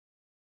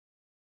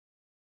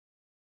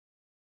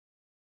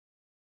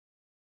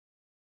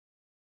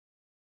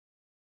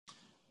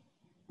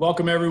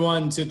Welcome,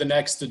 everyone, to the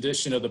next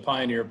edition of the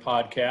Pioneer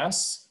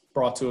Podcast,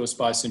 brought to us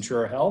by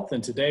Centura Health.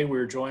 And today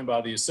we're joined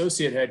by the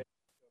Associate Head Coach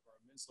of our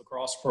Men's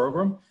Lacrosse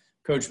Program,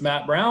 Coach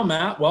Matt Brown.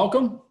 Matt,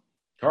 welcome.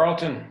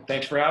 Carlton,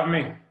 thanks for having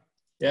me.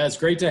 Yeah, it's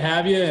great to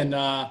have you, and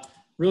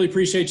really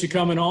appreciate you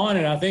coming on.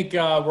 And I think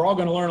we're all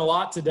going to learn a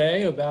lot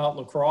today about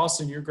lacrosse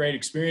and your great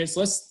experience.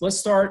 Let's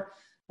start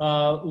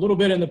a little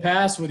bit in the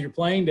past with your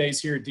playing days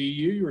here at DU.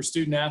 You were a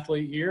student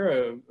athlete here,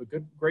 a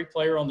great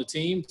player on the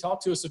team. Talk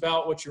to us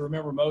about what you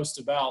remember most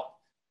about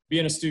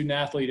being a student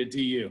athlete at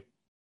DU.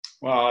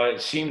 Well,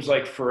 it seems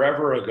like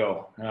forever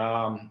ago,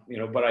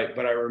 but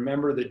I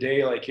remember the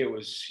day like it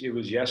was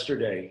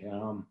yesterday.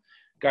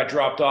 Got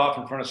dropped off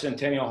in front of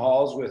Centennial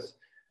Halls with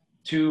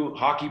 2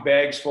 hockey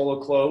bags full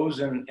of clothes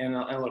and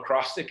a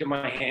lacrosse stick in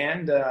my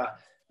hand. A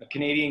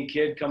Canadian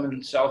kid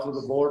coming south of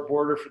the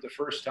border for the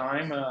first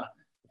time.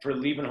 For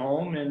leaving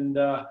home, and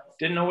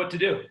didn't know what to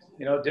do.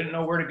 Didn't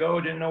know where to go,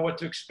 didn't know what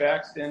to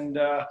expect.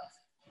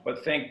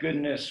 But thank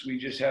goodness we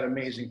just had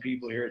amazing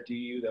people here at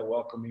DU that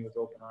welcomed me with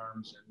open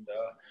arms, and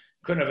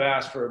couldn't have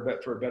asked for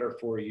a better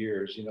 4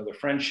 years. The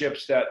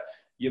friendships that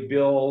you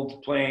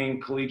build playing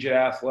collegiate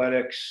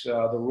athletics,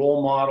 the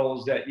role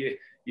models that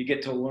you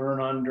get to learn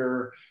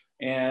under,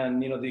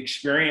 and the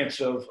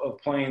experience of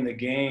playing the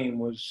game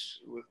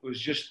was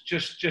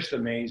just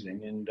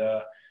amazing. And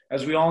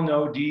as we all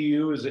know,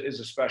 DU is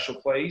a special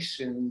place,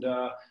 and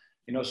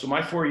so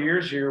my 4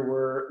 years here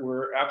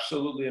were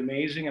absolutely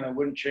amazing, and I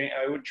wouldn't trade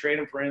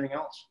them for anything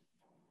else.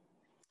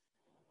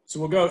 So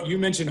we'll go. You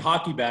mentioned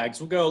hockey bags.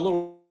 We'll go a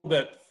little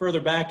bit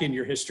further back in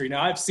your history.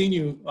 Now, I've seen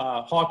you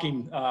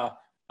hawking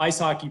ice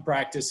hockey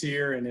practice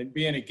here, and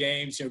being at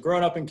games.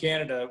 Growing up in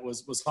Canada,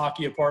 was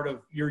hockey a part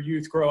of your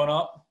youth growing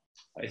up?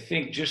 I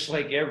think just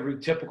like every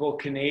typical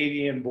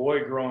Canadian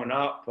boy growing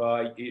up,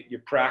 you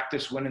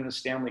practice winning the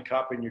Stanley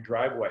Cup in your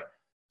driveway.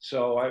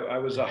 So I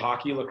was a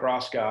hockey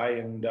lacrosse guy,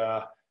 and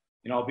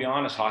I'll be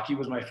honest, hockey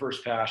was my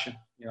first passion.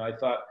 I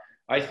thought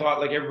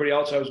like everybody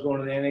else I was going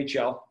to the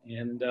NHL,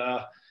 and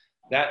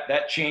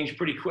that changed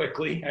pretty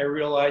quickly. I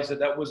realized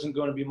that wasn't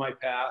going to be my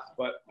path,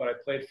 but I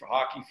played for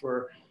hockey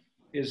for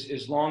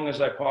as long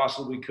as I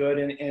possibly could,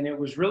 and it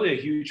was really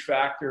a huge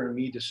factor in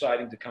me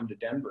deciding to come to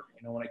Denver.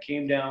 When I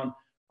came down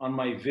on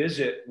my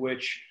visit,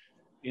 which,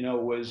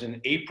 was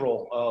in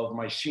April of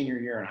my senior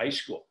year in high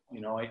school.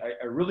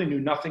 I really knew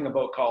nothing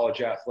about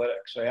college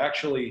athletics. I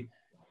actually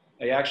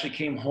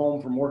came home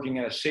from working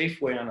at a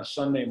Safeway on a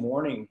Sunday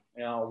morning,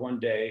 one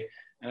day,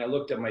 and I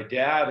looked at my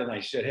dad and I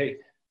said, "Hey,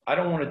 I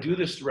don't want to do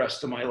this the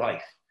rest of my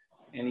life."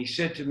 And he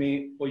said to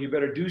me, "Well, you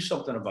better do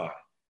something about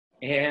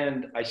it."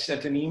 And I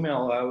sent an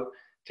email out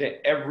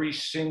to every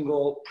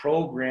single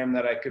program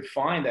that I could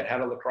find that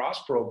had a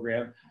lacrosse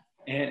program.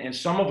 And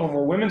some of them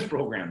were women's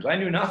programs. I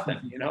knew nothing,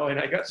 and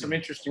I got some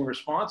interesting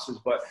responses.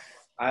 But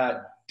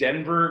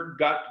Denver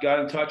got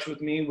in touch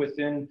with me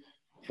within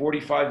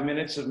 45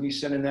 minutes of me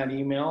sending that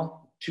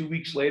email. 2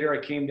 weeks later, I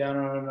came down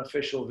on an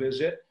official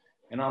visit.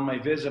 And on my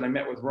visit, I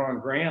met with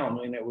Ron Graham.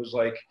 And it was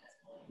like,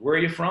 "Where are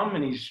you from?"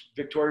 And he's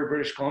Victoria,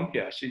 British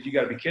Columbia. I said, "You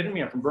got to be kidding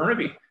me. I'm from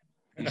Burnaby."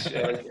 I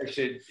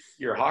said,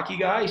 "You're a hockey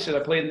guy?" He said, "I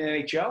played in the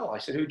NHL." I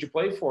said, "Who'd you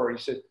play for?" He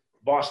said,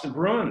 "Boston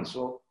Bruins."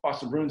 Well,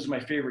 Boston Bruins is my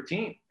favorite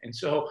team. And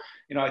so,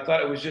 I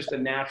thought it was just a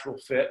natural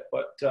fit,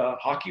 but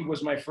hockey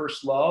was my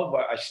first love.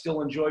 I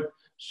still enjoy,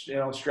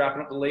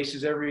 strapping up the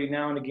laces every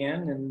now and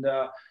again, and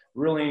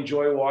really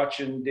enjoy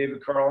watching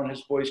David Carl and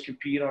his boys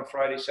compete on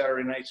Friday,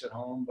 Saturday nights at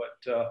home.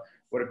 But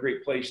what a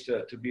great place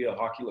to be a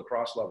hockey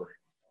lacrosse lover.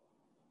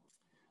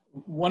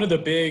 One of the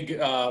big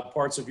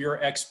parts of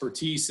your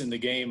expertise in the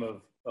game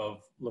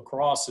of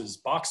lacrosse is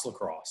box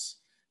lacrosse.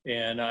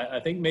 And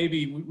I think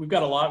maybe we've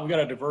got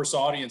a diverse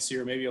audience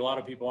here. Maybe a lot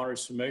of people aren't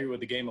as familiar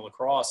with the game of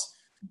lacrosse.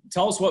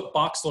 Tell us what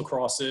box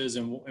lacrosse is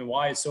and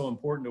why it's so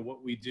important to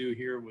what we do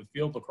here with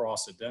field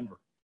lacrosse at Denver.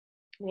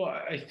 Well,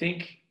 I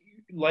think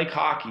like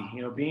hockey,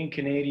 being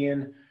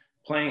Canadian,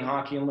 playing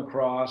hockey and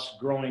lacrosse,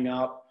 growing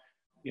up,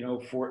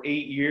 for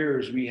 8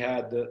 years, we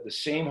had the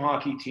same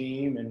hockey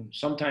team and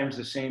sometimes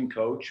the same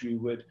coach. We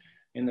would,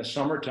 in the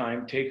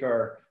summertime, take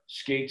our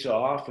skates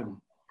off and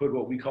put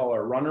what we call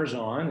our runners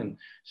on and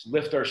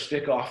lift our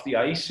stick off the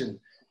ice and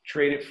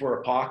trade it for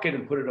a pocket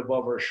and put it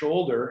above our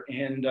shoulder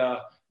and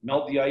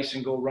melt the ice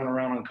and go run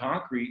around on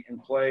concrete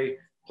and play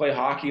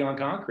hockey on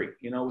concrete,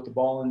 with the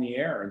ball in the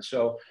air. And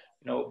so,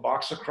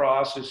 box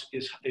lacrosse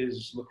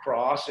is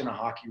lacrosse in a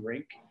hockey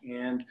rink.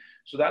 And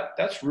so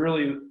that's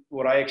really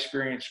what I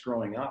experienced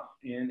growing up.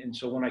 And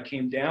so when I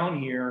came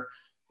down here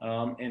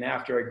and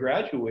after I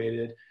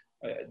graduated,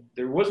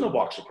 there was no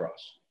box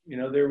lacrosse.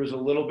 There was a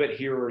little bit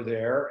here or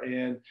there,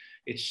 and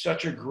it's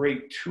such a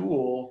great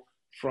tool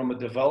from a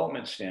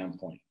development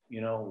standpoint.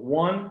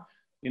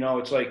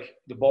 It's like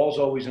the ball's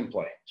always in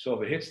play.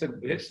 So if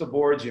it hits the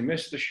boards, you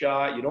miss the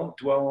shot, you don't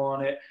dwell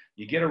on it,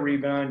 you get a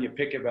rebound, you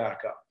pick it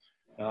back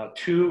up.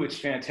 2, it's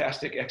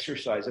fantastic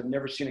exercise. I've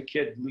never seen a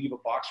kid leave a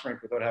box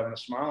rink without having a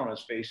smile on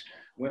his face,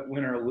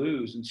 win or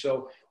lose. And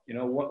so,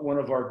 one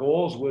of our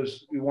goals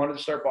was we wanted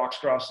to start box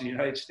across the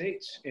United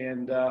States.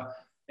 And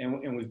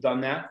and we've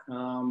done that.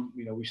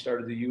 We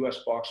started the U.S.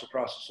 Box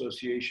Lacrosse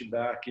Association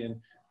back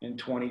in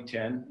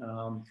 2010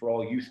 for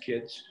all youth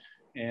kids.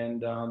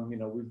 And,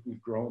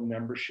 we've grown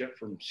membership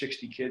from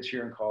 60 kids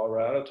here in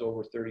Colorado to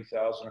over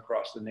 30,000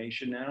 across the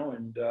nation now.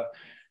 And,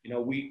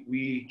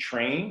 we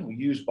train, we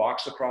use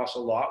box lacrosse a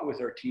lot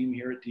with our team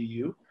here at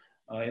DU.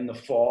 In the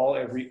fall,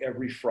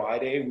 every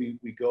Friday,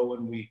 we go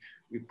and we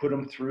put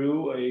them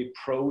through a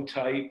pro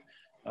type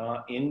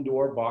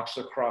indoor box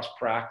lacrosse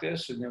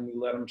practice, and then we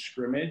let them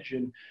scrimmage,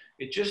 and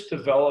it just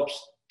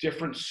develops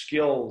different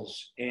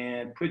skills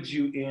and puts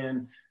you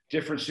in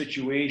different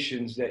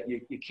situations that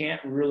you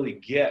can't really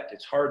get.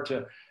 It's hard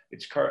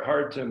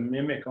to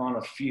mimic on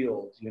a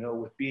field,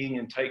 with being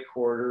in tight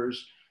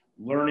quarters,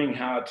 learning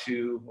how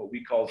to, what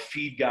we call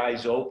feed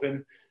guys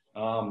open,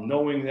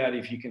 knowing that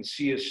if you can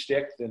see a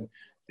stick, then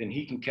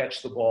he can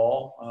catch the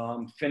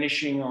ball,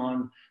 finishing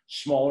on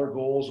smaller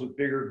goals with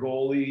bigger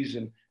goalies,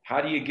 and how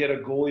do you get a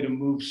goalie to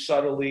move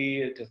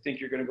subtly to think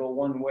you're going to go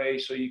one way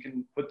so you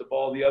can put the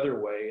ball the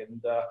other way.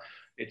 And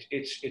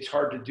it's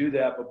hard to do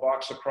that, but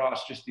box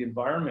lacrosse, just the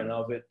environment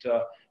of it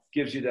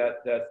gives you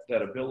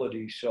that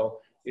ability. So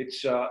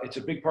it's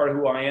a big part of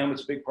who I am.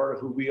 It's a big part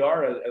of who we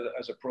are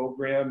as a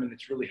program, and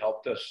it's really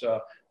helped us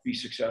be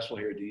successful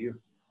here at DU.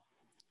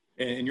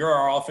 And you're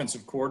our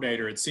offensive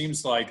coordinator. It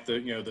seems like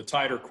the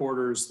tighter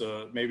quarters,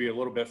 the maybe a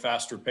little bit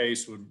faster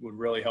pace would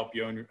really help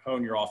you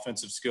hone your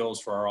offensive skills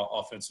for our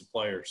offensive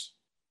players.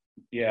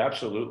 Yeah,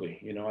 absolutely.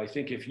 I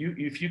think if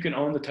you can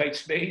own the tight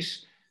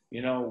space,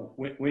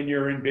 when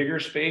you're in bigger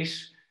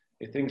space,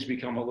 things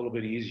become a little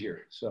bit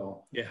easier.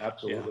 So yeah,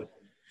 absolutely. Yeah.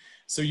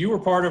 So you were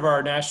part of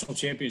our national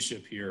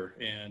championship here,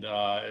 and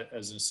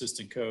as an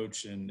assistant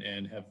coach, and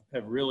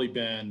have really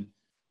been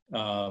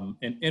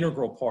an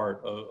integral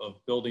part of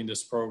building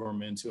this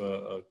program into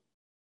a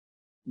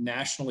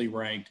nationally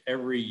ranked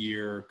every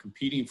year,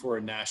 competing for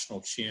a national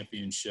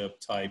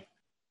championship type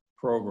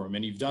program.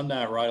 And you've done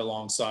that right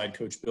alongside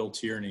Coach Bill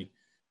Tierney.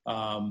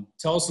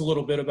 Tell us a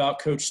little bit about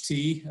Coach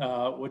T,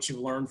 what you've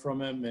learned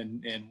from him,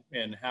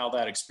 and how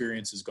that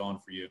experience has gone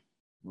for you.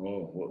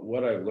 Oh,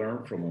 what I've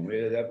learned from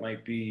him, that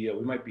might be,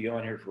 we might be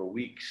on here for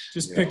weeks.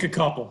 Just pick a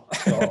couple.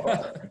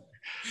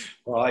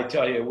 Well, I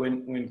tell you,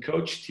 when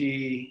Coach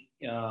T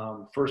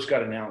first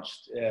got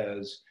announced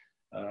as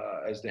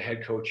the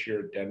head coach here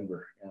at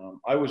Denver,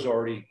 I was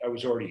already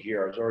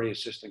here. I was already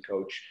assistant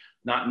coach,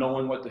 not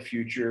knowing what the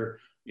future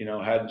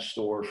had in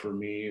store for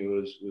me. It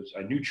was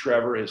I knew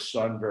Trevor, his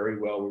son, very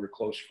well. We were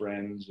close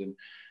friends, and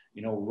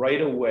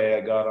right away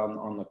I got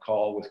on the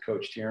call with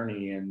Coach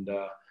Tierney, and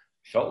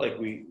felt like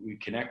we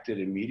connected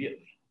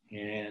immediately.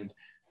 And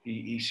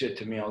he said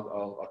to me,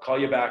 I'll call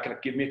you back, and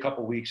give me a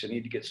couple of weeks. I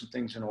need to get some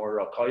things in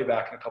order. I'll call you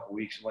back in a couple of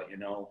weeks and let you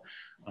know.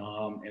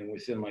 And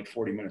within like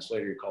 40 minutes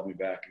later, he called me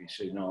back and he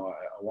said, no,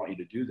 I want you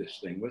to do this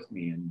thing with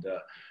me. And,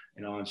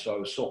 and so I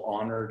was so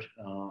honored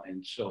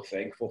and so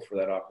thankful for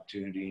that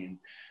opportunity. And,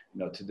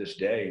 to this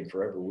day and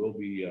forever, we'll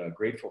be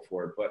grateful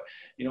for it. But,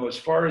 as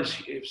far as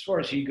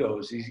he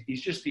goes,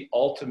 he's just the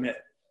ultimate,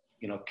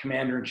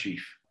 commander in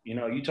chief.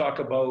 You talk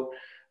about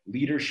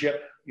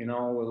leadership,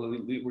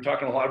 we're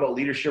talking a lot about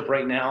leadership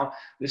right now.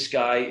 This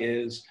guy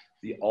is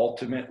the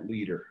ultimate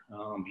leader.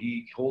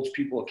 He holds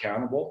people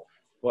accountable,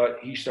 but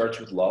he starts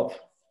with love.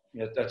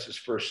 That's his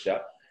first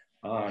step.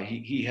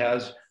 He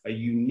has a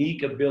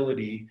unique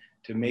ability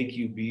to make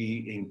you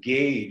be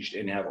engaged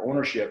and have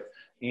ownership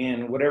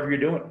in whatever you're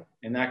doing.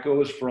 And that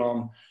goes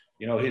from,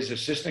 his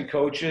assistant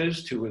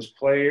coaches to his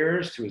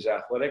players, to his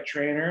athletic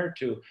trainer,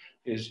 to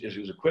his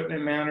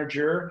equipment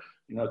manager,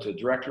 to the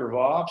director of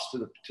ops,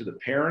 to the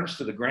parents,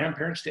 to the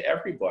grandparents, to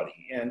everybody.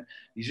 And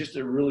he's just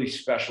a really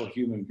special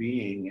human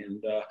being.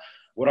 And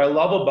what I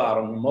love about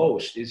him the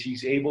most is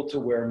he's able to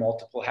wear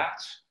multiple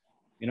hats.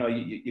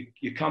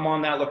 You come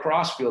on that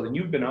lacrosse field, and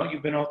you've been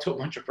out to a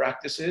bunch of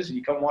practices, and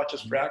you come watch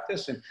us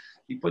practice, and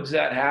he puts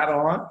that hat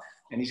on,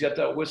 and he's got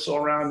that whistle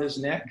around his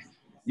neck.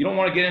 You don't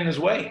want to get in his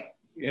way,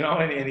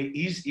 and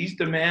he's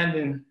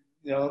demanding,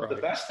 right, the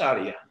best out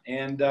of you,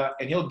 and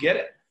he'll get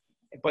it.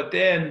 But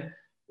then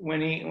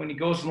when he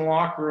goes in the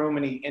locker room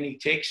and he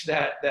takes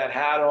that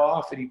hat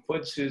off, and he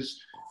puts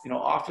his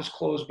office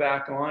clothes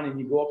back on, and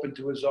you go up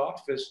into his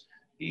office,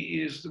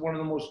 he is one of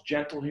the most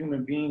gentle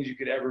human beings you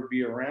could ever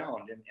be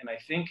around. And I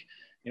think,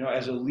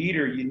 as a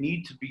leader, you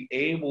need to be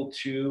able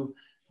to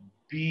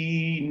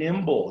be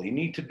nimble. You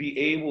need to be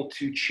able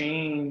to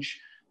change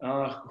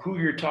who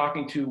you're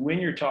talking to, when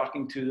you're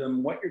talking to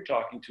them, what you're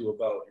talking to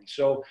about. And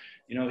so,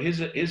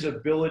 his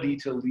ability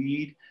to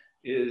lead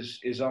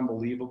is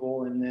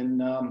unbelievable. And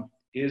then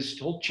his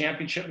whole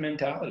championship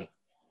mentality.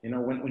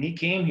 When he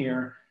came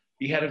here,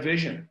 he had a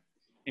vision,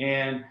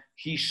 and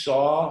he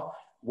saw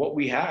what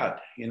we had.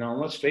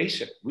 Let's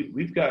face it,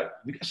 we've got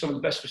some of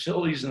the best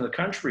facilities in the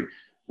country.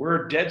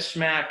 We're dead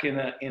smack in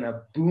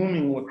a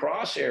booming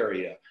lacrosse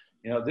area.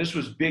 This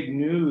was big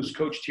news.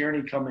 Coach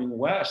Tierney coming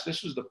west.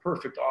 This was the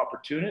perfect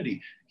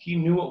opportunity. He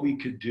knew what we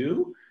could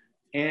do,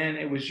 and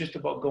it was just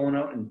about going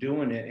out and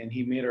doing it. And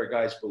he made our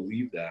guys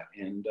believe that.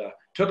 And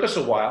took us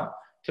a while.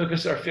 took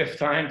us our fifth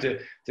time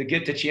to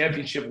get to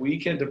championship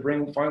weekend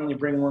to finally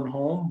bring one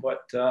home.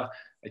 But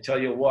I tell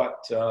you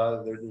what,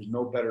 there's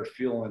no better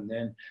feeling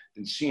than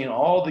seeing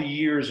all the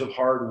years of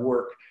hard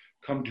work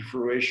come to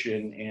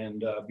fruition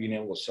and being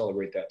able to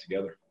celebrate that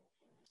together.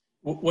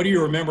 What do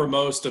you remember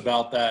most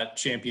about that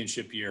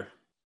championship year?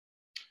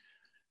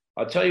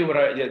 I'll tell you what,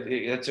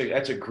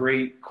 that's a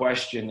great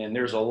question. And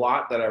there's a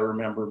lot that I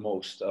remember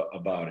most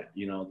about it.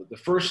 You know, the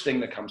first thing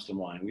that comes to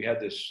mind, we had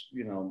this,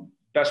 you know,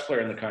 best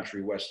player in the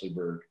country, Wesley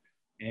Berg.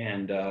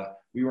 And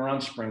we were on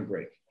spring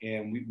break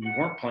and we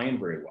weren't playing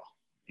very well.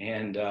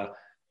 And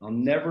I'll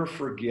never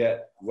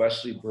forget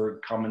Wesley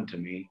Berg coming to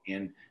me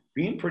and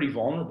being pretty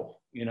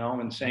vulnerable, you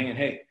know, and saying,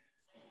 hey,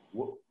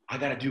 I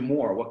got to do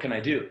more. What can I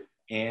do?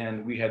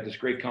 And we had this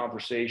great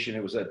conversation.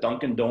 It was at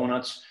Dunkin'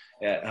 Donuts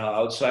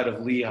outside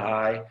of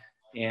Lehigh.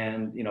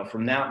 And, you know,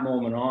 from that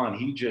moment on,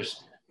 he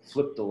just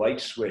flipped the light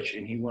switch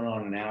and he went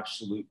on an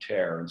absolute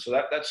tear. And so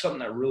that's something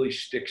that really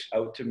sticks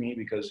out to me,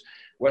 because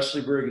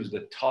Wesley Berg is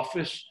the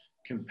toughest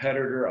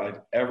competitor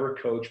I've ever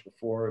coached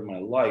before in my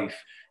life.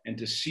 And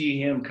to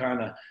see him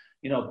kind of,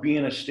 you know, be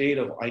in a state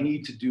of, I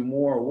need to do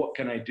more. What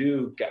can I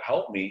do?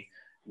 Help me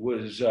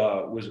was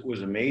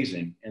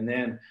amazing. And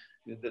then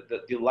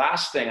the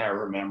last thing I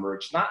remember,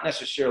 it's not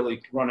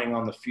necessarily running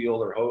on the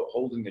field or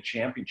holding the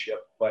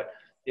championship, but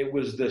it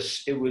was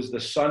the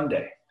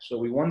Sunday. So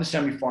we won the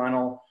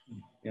semifinal.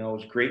 You know, it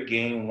was a great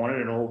game. Won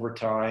it in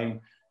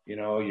overtime. You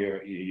know,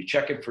 you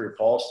check it for your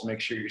pulse to make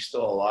sure you're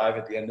still alive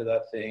at the end of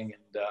that thing.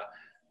 And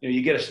you know,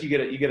 you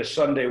get a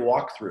Sunday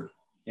walkthrough.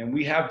 And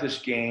we have this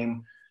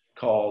game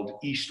called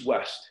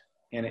East-West,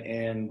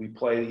 and we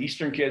play the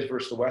Eastern kids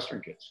versus the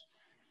Western kids.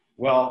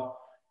 Well,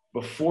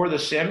 before the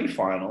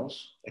semifinals,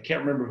 I can't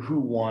remember who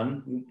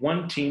won.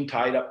 One team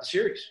tied up the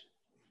series,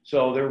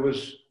 so there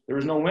was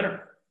no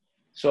winner.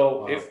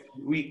 So wow.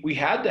 We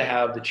had to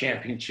have the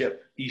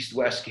championship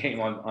East-West game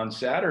on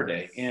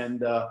Saturday,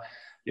 and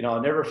you know,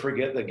 I'll never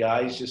forget the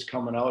guys just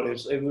coming out.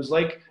 It was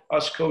like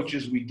us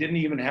coaches, we didn't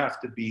even have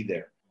to be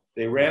there.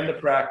 They ran the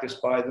practice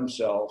by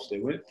themselves. They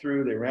went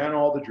through. They ran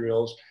all the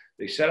drills.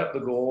 They set up the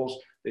goals.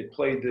 They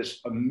played this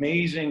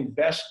amazing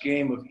best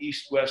game of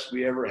East-West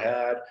we ever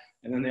had.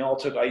 And then they all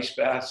took ice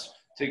baths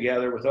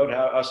together without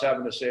us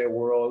having to say a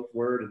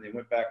word. And they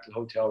went back to the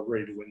hotel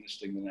ready to win this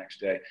thing the next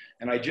day.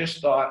 And I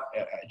just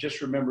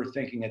remember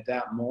thinking at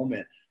that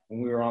moment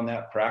when we were on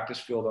that practice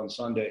field on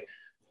Sunday,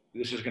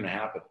 this is going to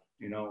happen.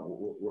 You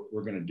know,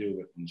 we're going to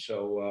do it. And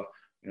so,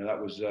 you know, that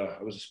was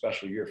a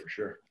special year for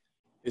sure.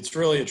 It's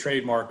really a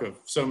trademark of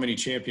so many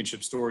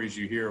championship stories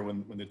you hear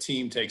when the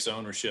team takes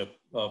ownership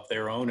of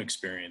their own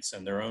experience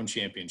and their own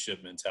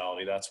championship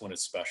mentality. That's when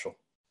it's special.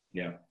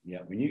 Yeah.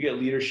 When you get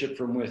leadership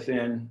from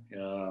within,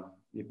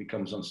 it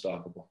becomes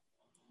unstoppable.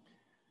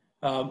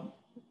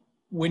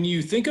 When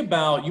you think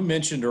about, you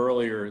mentioned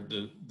earlier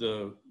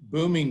the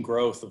booming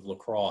growth of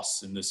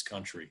lacrosse in this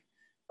country,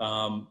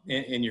 and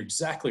you're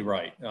exactly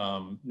right.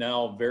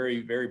 Now very,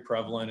 very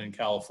prevalent in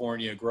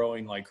California,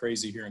 growing like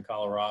crazy here in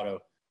Colorado.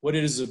 What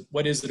is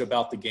it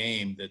about the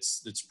game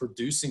that's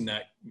producing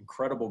that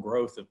incredible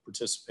growth of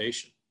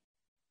participation?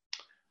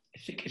 I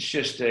think it's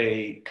just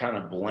a kind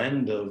of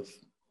blend of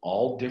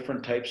all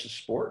different types of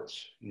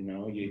sports. You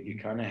know, you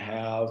kind of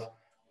have,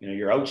 you know,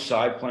 you're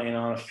outside playing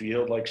on a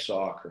field like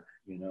soccer.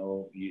 You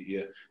know,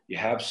 you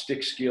have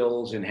stick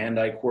skills and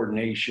hand-eye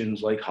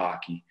coordinations like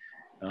hockey.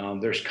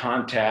 There's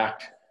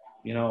contact,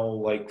 you know,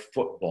 like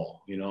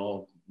football. You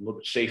know,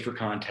 look safer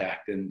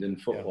contact than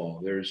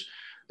football. Yeah.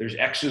 There's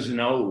X's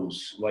and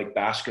O's like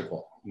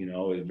basketball, you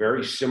know,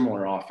 very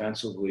similar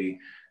offensively,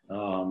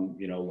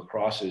 you know,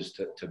 lacrosse is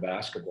to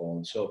basketball.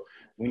 And so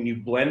when you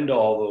blend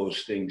all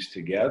those things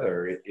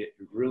together, it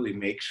really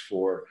makes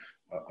for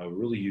a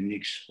really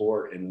unique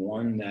sport, and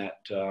one that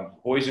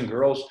boys and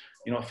girls,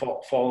 you know,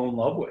 fall in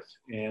love with.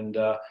 And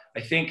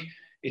I think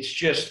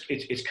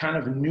it's kind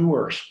of a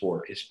newer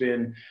sport. It's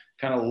been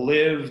kind of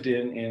lived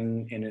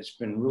and it's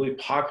been really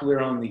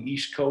popular on the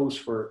East Coast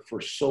for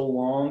so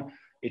long.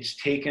 It's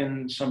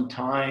taken some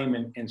time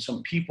and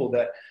some people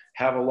that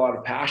have a lot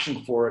of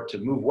passion for it to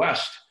move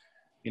west,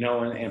 you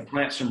know, and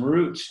plant some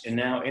roots and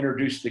now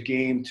introduce the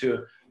game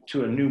to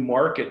a new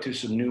market, to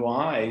some new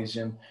eyes.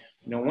 And,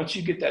 you know, once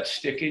you get that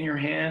stick in your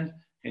hand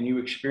and you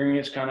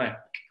experience kind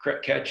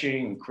of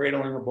catching and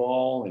cradling a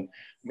ball and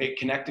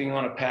connecting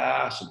on a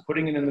pass and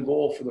putting it in the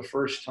goal for the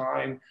first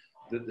time,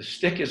 the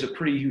stick is a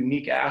pretty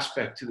unique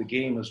aspect to the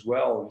game as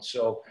well. And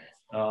so,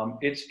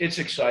 it's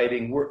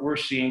exciting. We're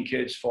seeing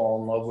kids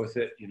fall in love with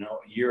it, you know,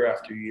 year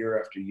after year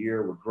after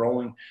year. We're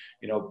growing,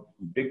 you know,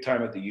 big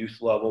time at the youth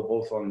level,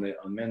 both on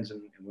men's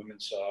and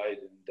women's side.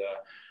 And,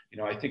 you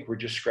know, I think we're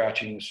just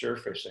scratching the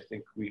surface. I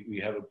think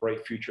we have a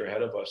bright future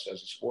ahead of us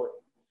as a sport.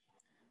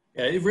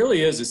 Yeah, it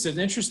really is. It's an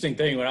interesting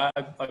thing. When I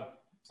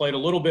played a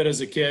little bit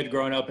as a kid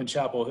growing up in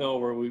Chapel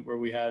Hill, where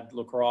we had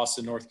lacrosse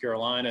in North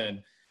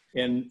Carolina,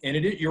 and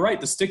you're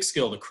right, the stick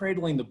skill, the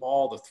cradling the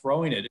ball, the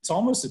throwing it, it's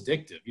almost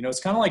addictive. You know, it's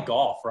kind of like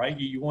golf, right?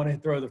 You want to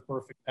throw the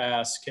perfect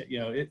pass. You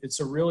know, it's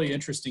a really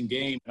interesting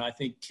game. And I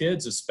think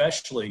kids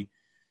especially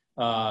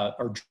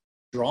are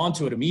drawn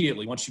to it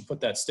immediately once you put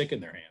that stick in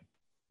their hand.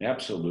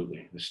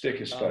 Absolutely. The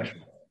stick is special.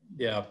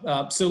 Yeah.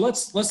 So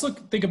let's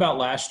think about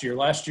last year.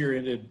 Last year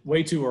ended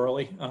way too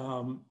early.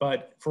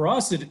 But for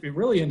us, it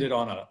really ended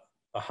on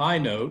a high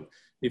note.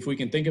 If we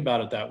can think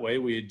about it that way,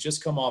 we had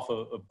just come off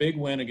a big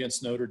win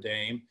against Notre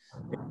Dame.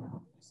 It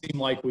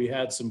seemed like we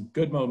had some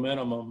good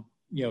momentum,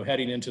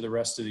 heading into the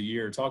rest of the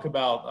year. Talk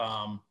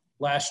about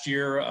last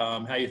year,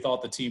 how you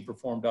thought the team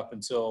performed up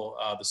until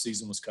the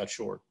season was cut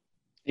short.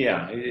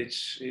 Yeah,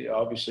 it's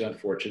obviously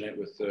unfortunate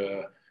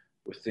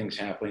with things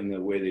happening the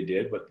way they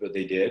did, but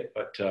they did.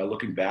 But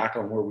looking back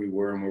on where we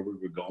were and where we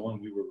were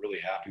going, we were really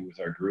happy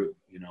with our group.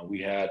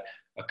 We had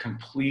a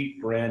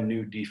complete brand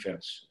new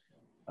defense,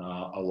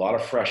 a lot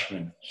of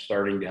freshmen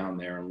starting down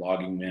there and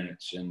logging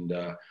minutes, and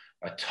a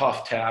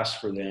tough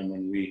task for them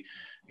when we,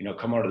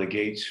 come out of the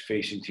gates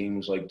facing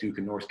teams like Duke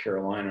and North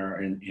Carolina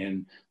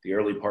in the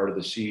early part of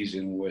the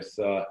season with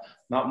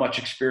not much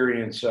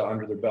experience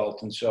under their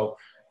belt. And so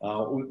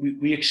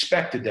we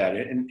expected that,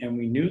 and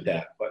we knew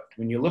that. But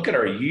when you look at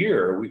our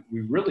year,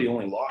 we really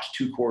only lost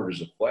 2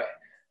 quarters of play,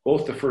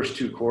 both the first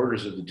 2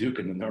 quarters of the Duke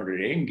and the Notre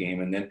Dame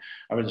game, and then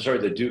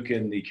the Duke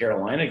and the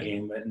Carolina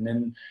game. And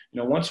then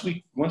once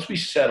we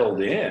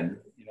settled in,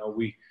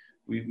 we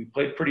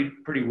played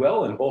pretty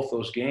well in both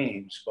those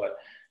games. But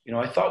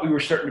I thought we were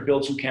starting to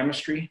build some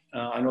chemistry.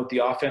 I know at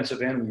the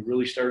offensive end, we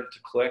really started to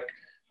click.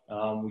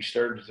 We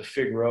started to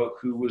figure out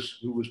who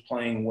was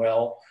playing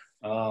well.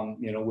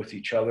 With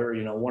each other.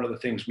 One of the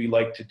things we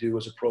like to do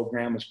as a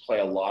program is play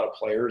a lot of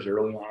players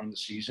early on in the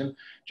season.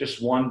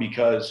 Just one,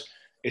 because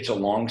it's a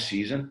long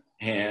season.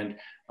 And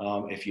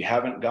if you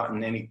haven't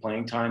gotten any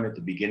playing time at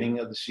the beginning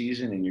of the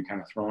season and you're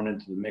kind of thrown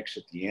into the mix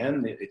at the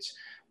end, it's,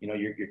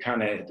 you're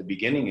kind of at the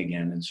beginning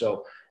again. And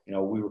so,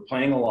 we were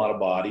playing a lot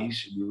of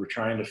bodies. We were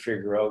trying to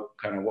figure out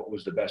kind of what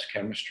was the best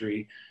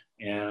chemistry.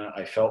 And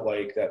I felt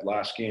like that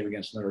last game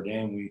against Notre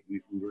Dame,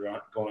 we were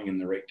not going in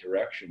the right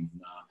direction.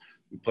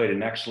 We played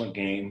an excellent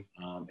game.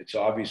 It's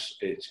obvious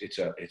it's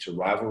a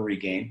rivalry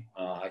game.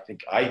 I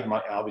think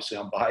obviously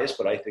I'm biased,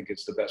 but I think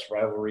it's the best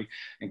rivalry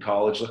in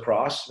college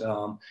lacrosse.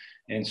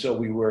 And so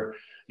we were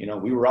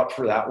up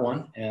for that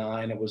one,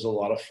 and it was a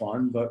lot of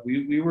fun. But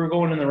we were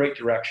going in the right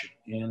direction,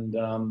 and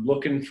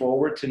looking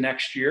forward to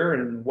next year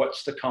and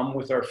what's to come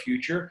with our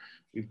future.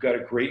 We've got a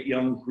great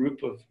young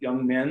group of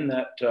young men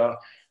that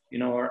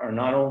are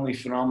not only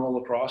phenomenal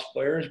lacrosse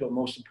players, but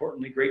most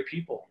importantly, great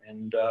people.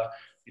 And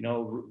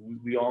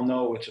we all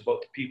know it's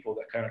about the people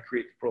that kind of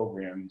create the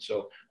program. And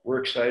so we're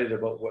excited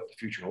about what the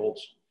future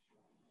holds.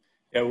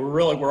 Yeah,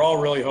 we're all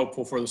really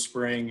hopeful for the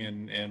spring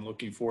and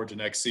looking forward to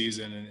next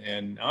season.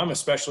 And I'm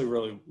especially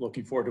really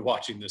looking forward to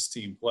watching this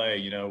team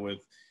play,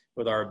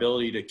 with our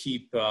ability to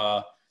keep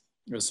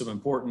some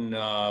important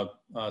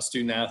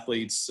student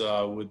athletes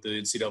with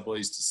the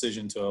NCAA's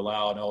decision to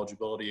allow an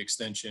eligibility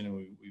extension. And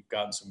we've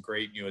gotten some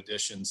great new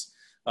additions.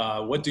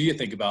 What do you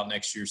think about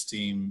next year's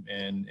team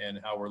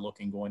and how we're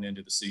looking going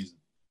into the season?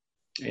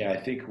 Yeah, I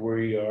think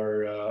we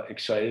are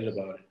excited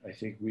about it. I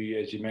think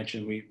as you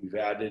mentioned, we've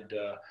added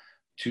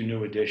 2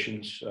 new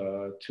additions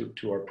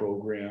to our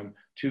program,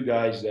 2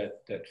 guys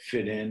that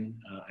fit in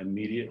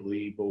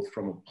immediately, both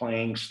from a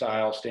playing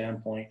style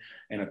standpoint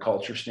and a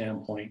culture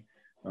standpoint.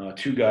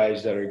 2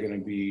 guys that are going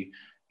to be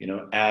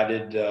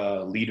added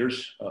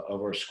leaders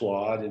of our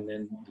squad, and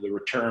then the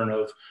return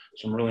of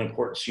some really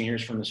important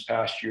seniors from this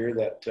past year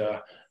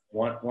that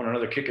want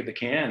another kick at the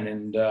can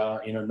and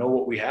know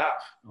what we have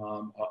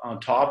on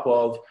top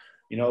of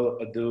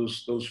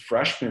those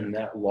freshmen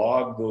that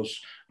log those.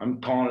 I'm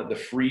calling it the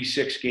free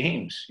 6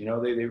 games.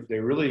 They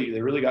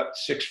really got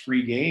 6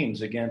 free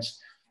games against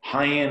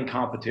high-end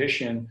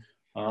competition.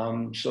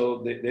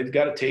 So they've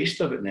got a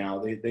taste of it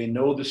now. They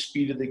know the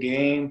speed of the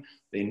game.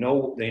 They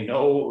know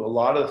a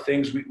lot of the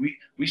things.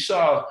 We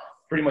saw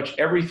pretty much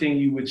everything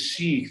you would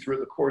see throughout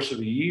the course of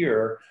a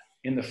year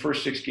in the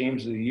first 6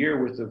 games of the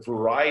year, with the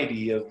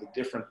variety of the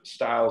different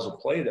styles of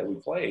play that we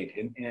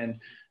played. And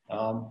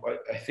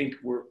I think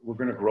we're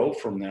going to grow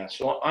from that.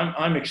 So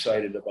I'm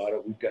excited about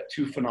it. We've got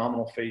 2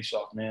 phenomenal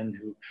face-off men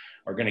who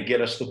are going to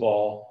get us the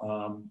ball.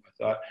 I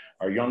thought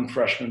our young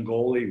freshman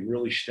goalie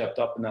really stepped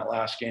up in that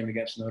last game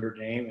against Notre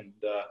Dame. And,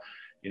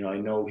 I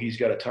know he's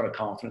got a ton of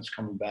confidence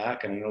coming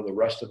back, and I know the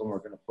rest of them are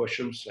going to push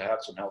him to have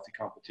some healthy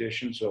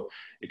competition. So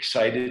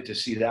excited to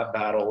see that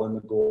battle in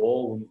the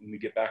goal when we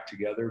get back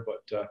together.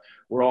 But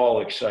we're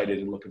all excited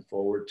and looking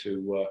forward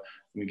to when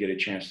we get a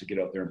chance to get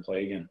out there and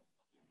play again.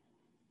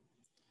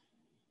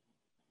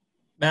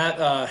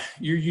 Matt,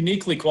 you're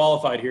uniquely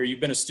qualified here.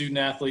 You've been a student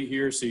athlete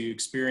here, so you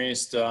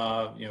experienced,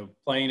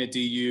 playing at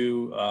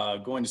DU,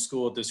 going to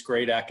school at this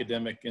great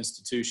academic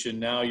institution.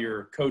 Now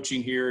you're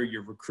coaching here.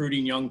 You're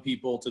recruiting young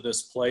people to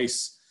this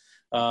place.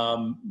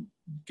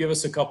 Give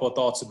us a couple of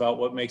thoughts about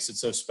what makes it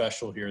so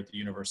special here at the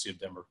University of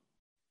Denver.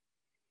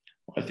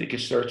 I think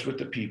it starts with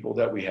the people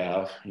that we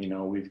have.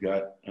 We've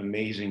got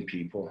amazing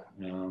people.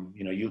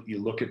 You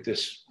look at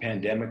this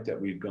pandemic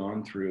that we've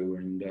gone through,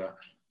 and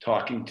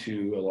talking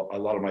to a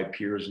lot of my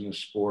peers in the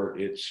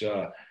sport,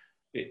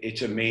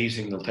 it's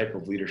amazing the type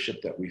of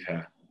leadership that we've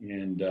had.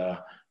 And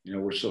you know,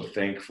 we're so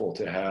thankful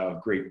to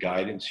have great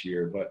guidance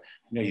here. But,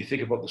 you know, you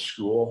think about the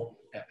school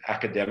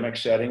academic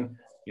setting,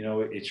 you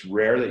know, it's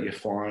rare that you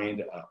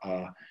find,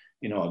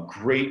 you know, a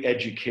great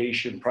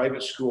education,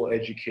 private school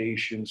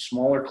education,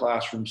 smaller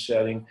classroom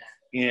setting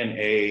in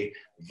a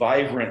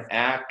vibrant,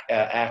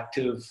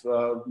 active,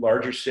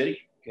 larger city.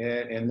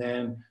 And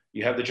then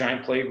you have the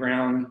giant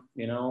playground,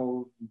 you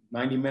know,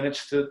 90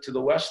 minutes to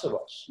the west of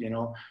us. You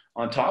know,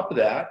 on top of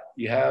that,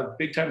 you have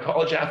big time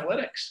college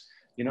athletics.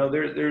 You know,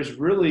 there's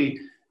really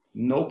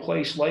no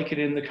place like it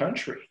in the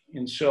country.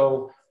 And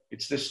so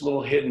it's this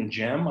little hidden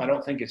gem. I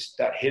don't think it's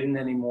that hidden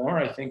anymore.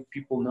 I think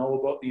people know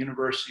about the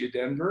University of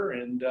Denver,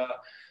 and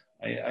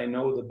I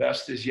know the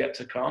best is yet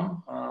to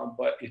come.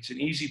 But it's an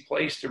easy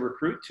place to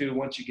recruit to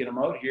once you get them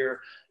out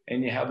here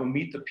and you have them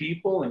meet the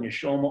people and you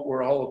show them what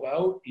we're all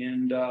about.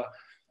 And,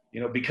 you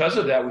know, because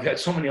of that, we've had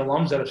so many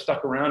alums that have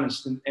stuck around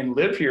and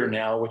live here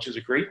now, which is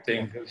a great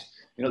thing because,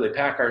 you know, they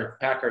pack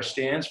our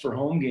stands for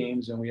home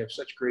games and we have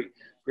such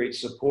great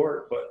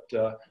support.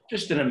 But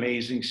just an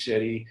amazing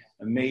city,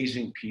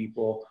 amazing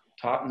people,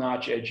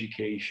 top-notch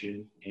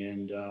education,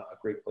 and a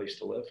great place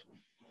to live.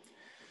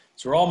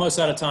 So we're almost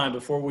out of time.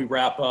 Before we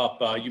wrap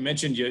up, you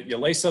mentioned you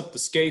lace up the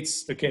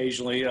skates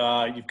occasionally.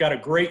 You've got a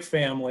great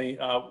family.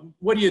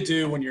 What do you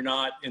do when you're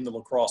not in the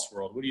lacrosse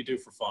world? What do you do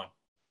for fun?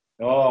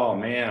 Oh,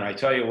 man, I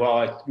tell you,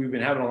 well, we've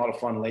been having a lot of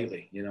fun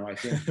lately. You know, I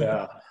think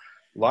a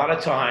lot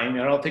of time.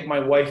 I don't think my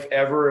wife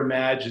ever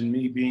imagined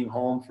me being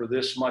home for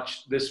this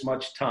much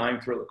time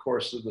throughout the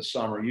course of the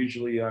summer.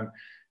 Usually I'm,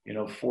 you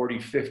know, 40,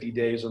 50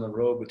 days on the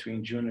road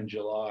between June and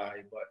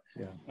July.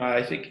 But yeah.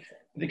 I think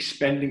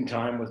spending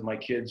time with my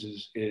kids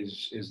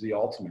is the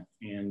ultimate.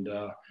 And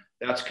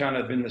that's kind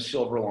of been the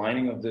silver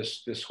lining of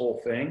this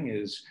whole thing,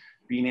 is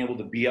being able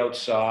to be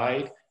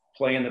outside,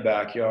 play in the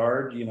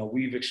backyard. You know,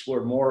 we've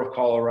explored more of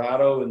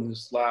Colorado in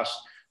this last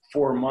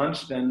 4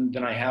 months than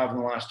I have in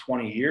the last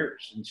 20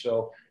 years. And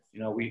so,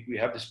 you know, we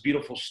have this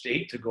beautiful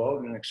state to go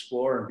out and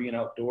explore and being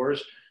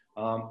outdoors.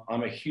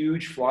 I'm a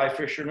huge fly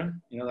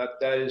fisherman. You know,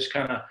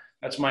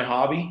 that's my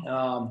hobby.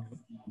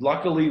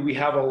 Luckily, we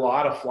have a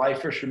lot of fly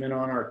fishermen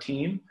on our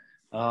team.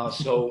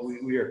 So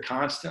we are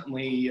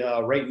constantly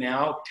right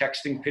now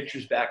texting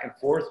pictures back and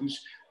forth.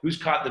 Who's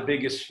caught the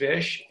biggest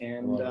fish?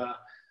 And,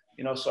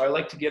 you know, so I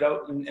like to get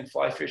out and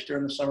fly fish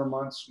during the summer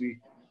months.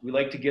 We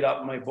like to get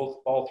up.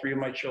 All three of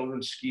my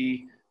children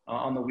ski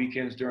on the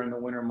weekends during the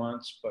winter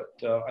months.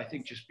 But I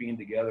think just being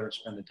together and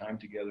spending time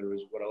together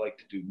is what I like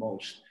to do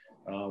most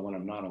when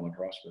I'm not on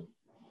lacrosse field.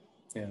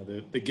 Yeah,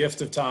 the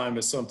gift of time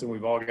is something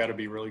we've all got to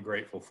be really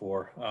grateful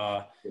for.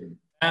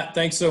 Matt,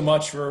 thanks so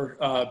much for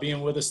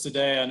being with us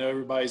today. I know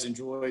everybody's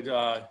enjoyed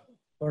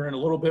learning a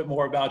little bit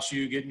more about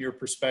you, getting your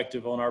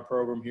perspective on our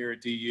program here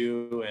at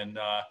DU, and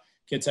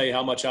can't tell you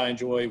how much I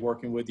enjoy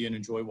working with you and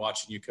enjoy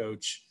watching you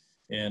coach,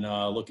 and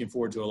looking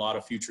forward to a lot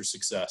of future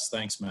success.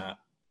 Thanks, Matt.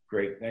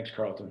 Great. Thanks,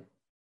 Carlton.